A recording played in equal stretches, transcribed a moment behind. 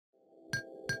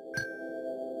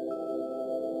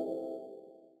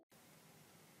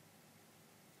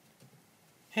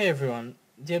Hey everyone,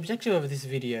 the objective of this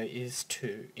video is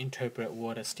to interpret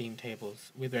water steam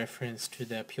tables with reference to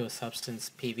the pure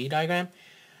substance PV diagram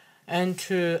and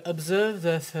to observe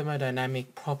the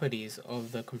thermodynamic properties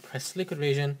of the compressed liquid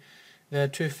region, the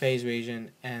two-phase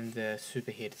region and the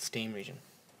superheated steam region.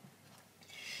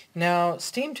 Now,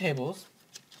 steam tables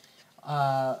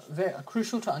are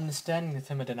crucial to understanding the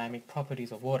thermodynamic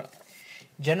properties of water.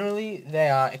 Generally, they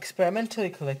are experimentally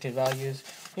collected values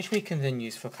which we can then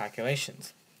use for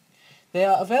calculations. They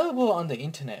are available on the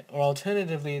internet, or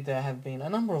alternatively there have been a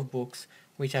number of books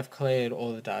which have collated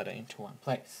all the data into one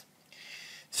place.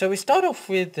 So we start off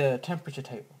with the temperature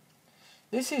table.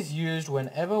 This is used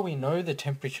whenever we know the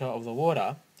temperature of the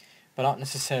water, but not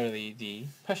necessarily the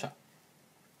pressure.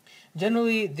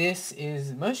 Generally, this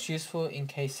is most useful in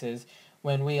cases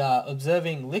when we are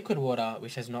observing liquid water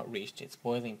which has not reached its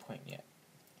boiling point yet.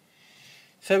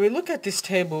 So we look at this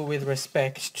table with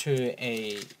respect to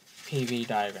a PV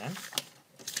diagram.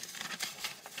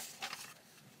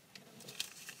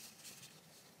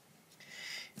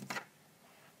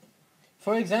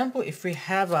 For example, if we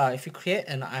create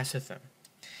an isotherm,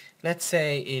 let's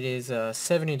say it is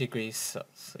 70 degrees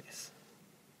Celsius.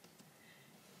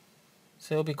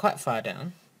 So it'll be quite far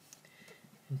down.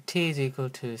 And T is equal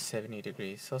to 70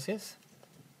 degrees Celsius.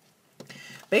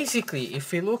 Basically,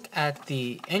 if we look at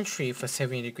the entry for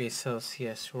 70 degrees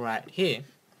Celsius right here,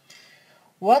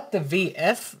 what the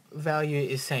VF value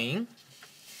is saying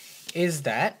is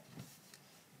that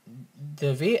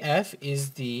the VF is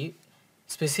the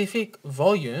specific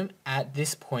volume at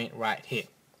this point right here.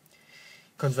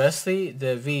 Conversely,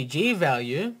 the VG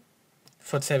value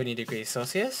for 70 degrees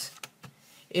Celsius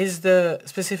is the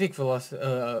specific volume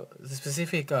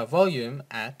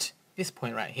at this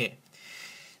point right here.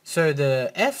 So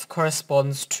the F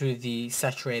corresponds to the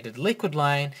saturated liquid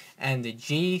line and the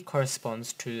G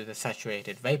corresponds to the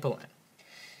saturated vapor line.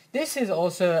 This is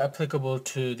also applicable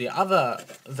to the other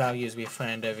values we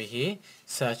find over here,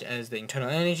 such as the internal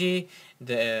energy,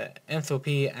 the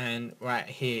enthalpy, and right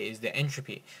here is the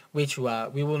entropy, which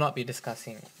we will not be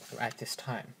discussing at this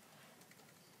time.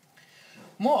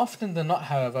 More often than not,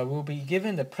 however, we'll be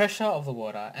given the pressure of the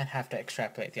water and have to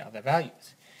extrapolate the other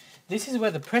values. This is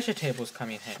where the pressure tables come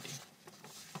in handy.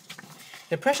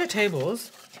 The pressure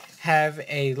tables have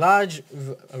a large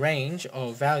range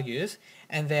of values,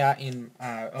 and they are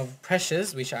of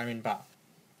pressures which are in bar.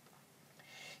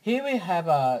 Here we have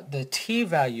the T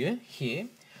value here,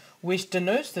 which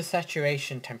denotes the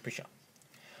saturation temperature.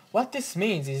 What this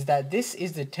means is that this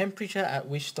is the temperature at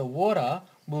which the water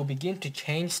will begin to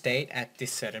change state at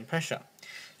this certain pressure.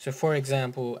 So for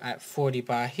example, at 40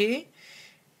 bar here,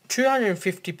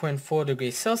 250.4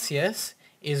 degrees Celsius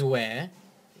is where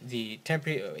the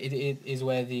temperature is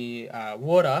where the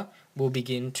water will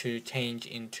begin to change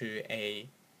into a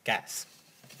gas.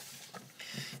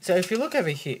 So if you look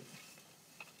over here,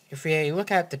 if we look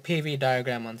at the PV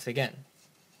diagram once again,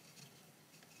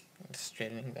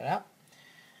 straightening that out.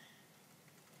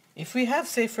 If we have,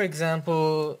 say for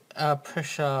example, a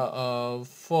pressure of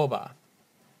 4 bar,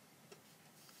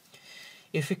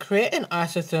 if we create an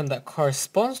isotherm that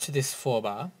corresponds to this 4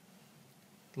 bar,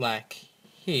 like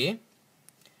here,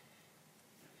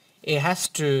 it has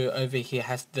to, over here,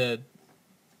 has the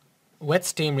wet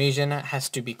steam region has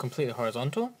to be completely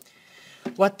horizontal.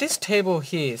 What this table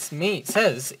here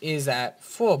says is at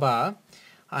 4 bar,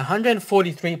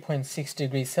 143.6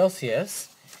 degrees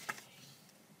Celsius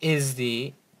is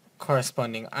the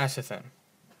corresponding isotherm.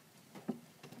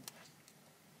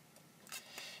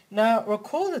 Now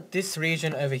recall that this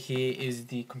region over here is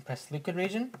the compressed liquid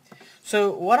region.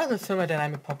 So what are the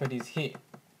thermodynamic properties here?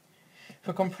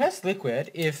 For compressed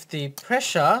liquid, if the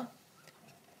pressure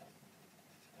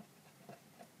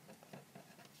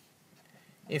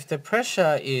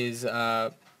is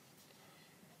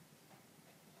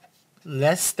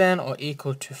less than or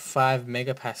equal to 5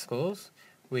 megapascals,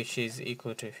 which is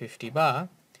equal to 50 bar,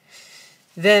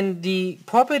 then the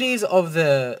properties of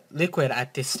the liquid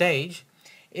at this stage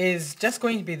is just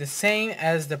going to be the same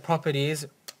as the properties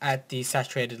at the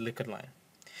saturated liquid line.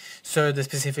 So the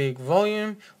specific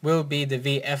volume will be the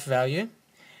VF value,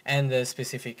 and the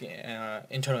specific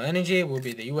internal energy will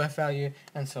be the UF value,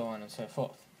 and so on and so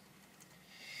forth.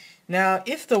 Now,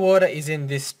 if the water is in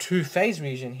this two-phase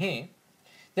region here,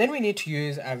 then we need to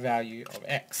use our value of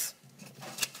X.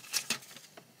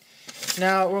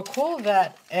 Now, recall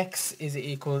that X is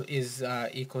equal to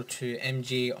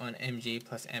mg on mg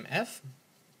plus mf.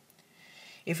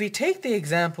 If we take the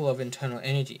example of internal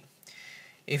energy,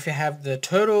 if we have the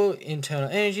total internal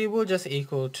energy will just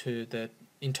equal to the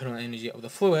internal energy of the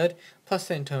fluid plus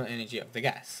the internal energy of the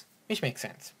gas, which makes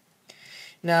sense.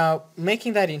 Now,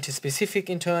 making that into specific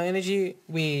internal energy,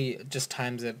 we just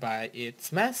times it by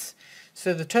its mass.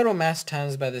 So the total mass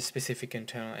times by the specific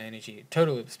internal energy,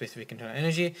 total specific internal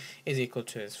energy, is equal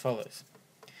to as follows.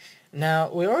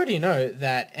 Now, we already know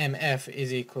that MF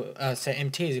is equal,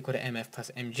 MT is equal to MF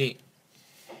plus MG.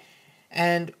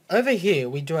 And over here,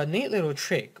 we do a neat little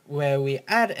trick where we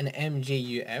add an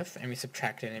mgUf and we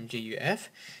subtract an mgUf.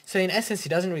 So in essence, it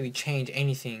doesn't really change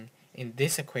anything in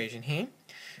this equation here,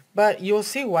 but you'll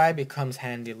see why it becomes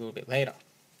handy a little bit later.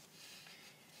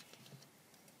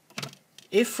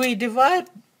 If we divide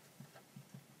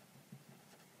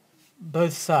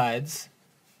both sides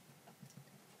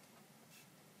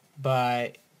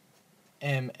by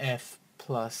mf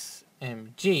plus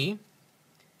mg,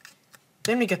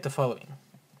 then we get the following.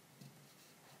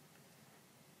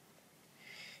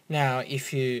 Now,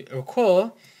 if you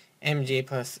recall, mg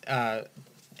plus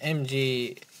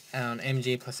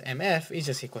mg plus mf is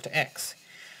just equal to x.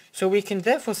 So we can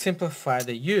therefore simplify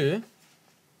the u,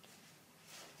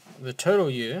 the total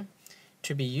u,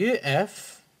 to be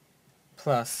uf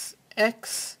plus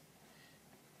x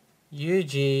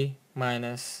ug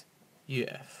minus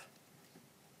uf.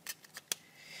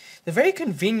 The very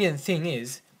convenient thing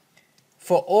is,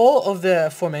 for all of the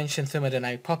aforementioned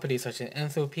thermodynamic properties such as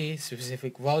enthalpy,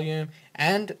 specific volume,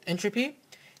 and entropy,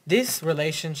 this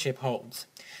relationship holds.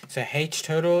 So H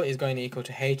total is going to equal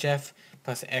to HF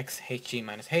plus X Hg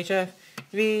minus HF.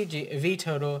 V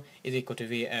total is equal to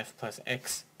Vf plus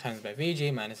X times by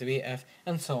Vg minus Vf,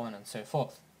 and so on and so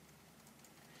forth.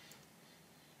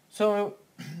 So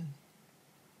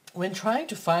when trying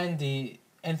to find the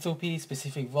enthalpy,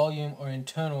 specific volume, or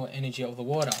internal energy of the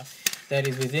water that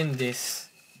is within this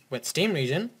wet steam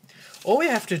region, all we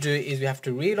have to do is we have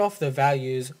to read off the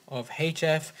values of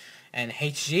HF and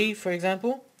Hg, for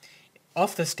example,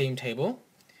 off the steam table,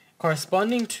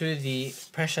 corresponding to the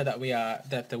pressure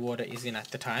that the water is in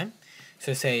at the time.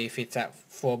 So say if it's at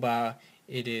 4 bar,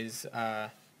 it is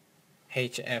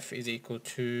HF is equal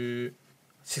to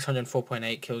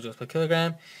 604.8 kilojoules per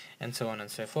kilogram, and so on and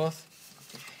so forth.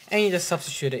 And you just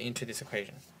substitute it into this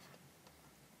equation.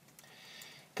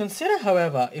 Consider,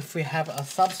 however, if we have a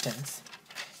substance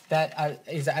that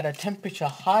is at a temperature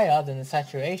higher than the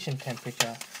saturation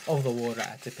temperature of the water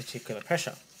at the particular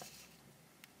pressure.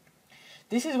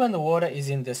 This is when the water is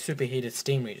in the superheated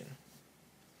steam region.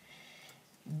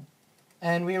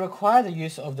 And we require the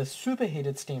use of the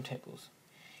superheated steam tables.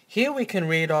 Here we can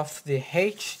read off the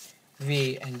H,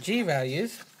 V, and G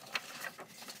values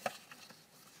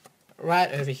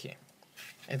right over here,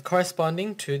 and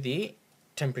corresponding to the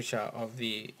temperature of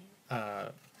the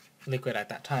liquid at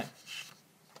that time.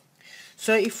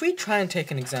 So if we try and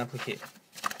take an example here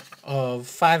of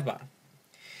 5 bar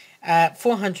at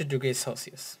 400 degrees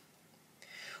Celsius,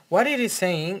 what it is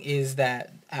saying is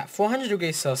that at 400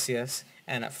 degrees Celsius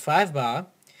and at 5 bar,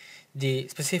 the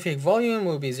specific volume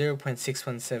will be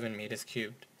 0.617 meters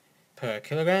cubed per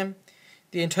kilogram.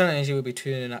 The internal energy will be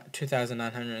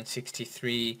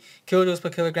 2,963 kilojoules per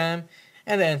kilogram,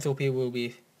 and the enthalpy will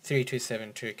be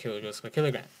 3272 kilojoules per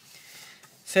kilogram.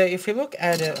 So if we look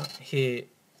at it here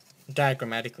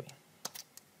diagrammatically,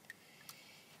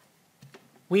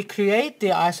 we create the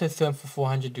isotherm for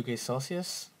 400 degrees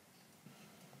Celsius.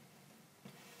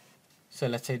 So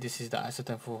let's say this is the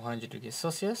isotherm for 400 degrees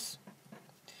Celsius.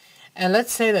 And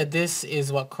let's say that this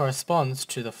is what corresponds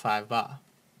to the 5 bar.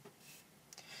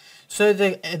 So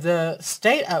the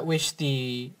state at which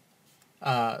the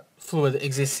fluid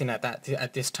exists in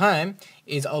at this time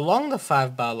is along the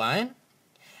 5 bar line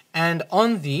and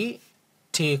on the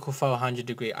T equal 400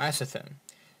 degree isotherm.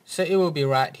 So it will be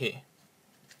right here.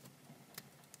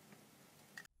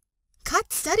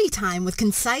 Cut study time with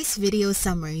concise video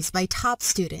summaries by top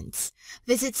students.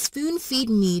 Visit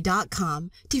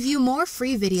spoonfeedme.com to view more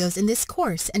free videos in this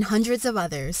course and hundreds of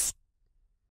others.